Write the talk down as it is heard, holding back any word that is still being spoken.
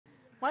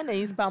When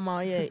they inspire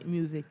my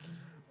music,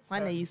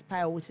 when they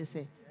inspire what you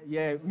say.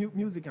 Yeah,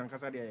 music and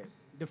kasa there.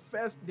 The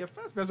first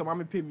person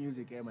who pay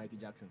music, Michael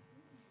Jackson.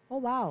 Oh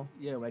wow.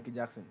 Yeah, Michael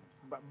Jackson.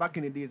 Back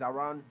in the days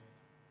around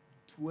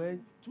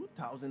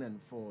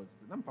 2004,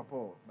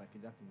 Papa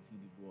Michael Jackson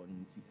CD board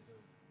and see.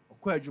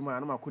 Quite Juma,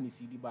 I'm a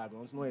CD bag.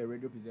 I know a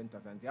radio presenter,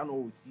 and I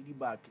know CD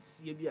bag.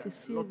 See a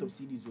lot of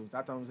CDs.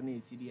 That time was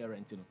a CD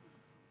renting.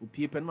 We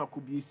paper no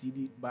could be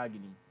CD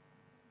bagging.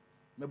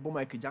 Me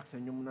Michael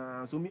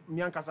Jackson, so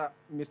me and Kasa,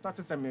 me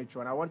started some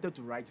metro, and I wanted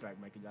to write like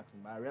Michael Jackson,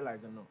 but I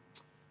realized no,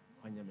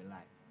 on your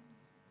lie.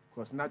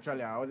 Because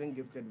naturally I wasn't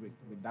gifted with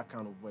that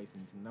kind of voice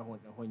into now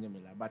on your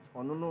lie. But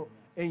no,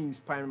 it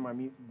inspired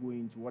me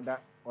going to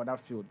other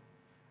field.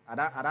 At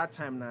that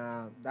time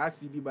now, that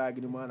CD bag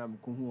in the man I'm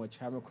going to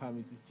Chama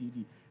Kwame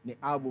CD, the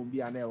album be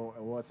an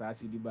was a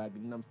CD bag,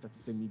 and I'm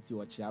starting to meet you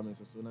or Chama,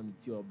 so now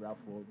meet you or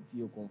Bradford,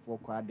 Tio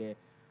Comfort Quad there.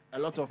 A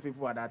lot of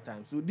people at that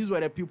time. So these were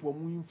the people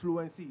who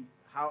influenced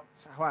how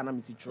I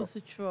meet true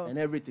and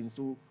everything.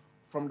 So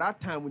from that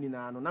time when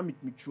I meet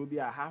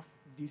I have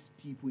these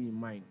people in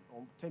mind.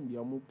 Tell me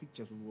more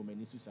pictures of women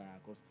because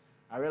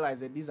I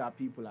realized that these are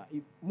people.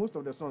 Most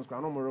of the songs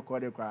I don't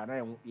record it, I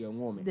am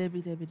woman.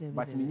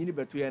 But me need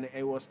better and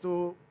it was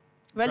still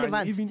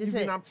relevant.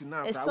 Even up to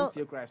now, I would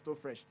say still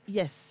fresh.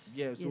 Yes.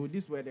 Yeah. So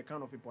these were the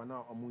kind of people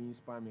now who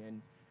inspire me,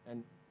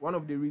 and one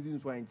of the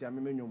reasons why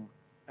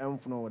I'm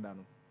from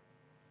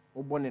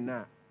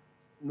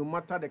no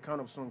matter the kind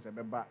of songs I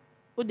but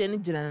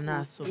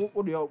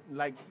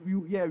like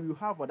you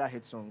have other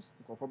hit songs,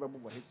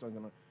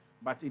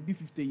 but it be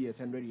 50 years,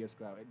 100 years,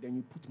 then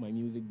you put my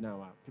music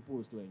now, people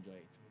will still enjoy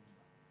it.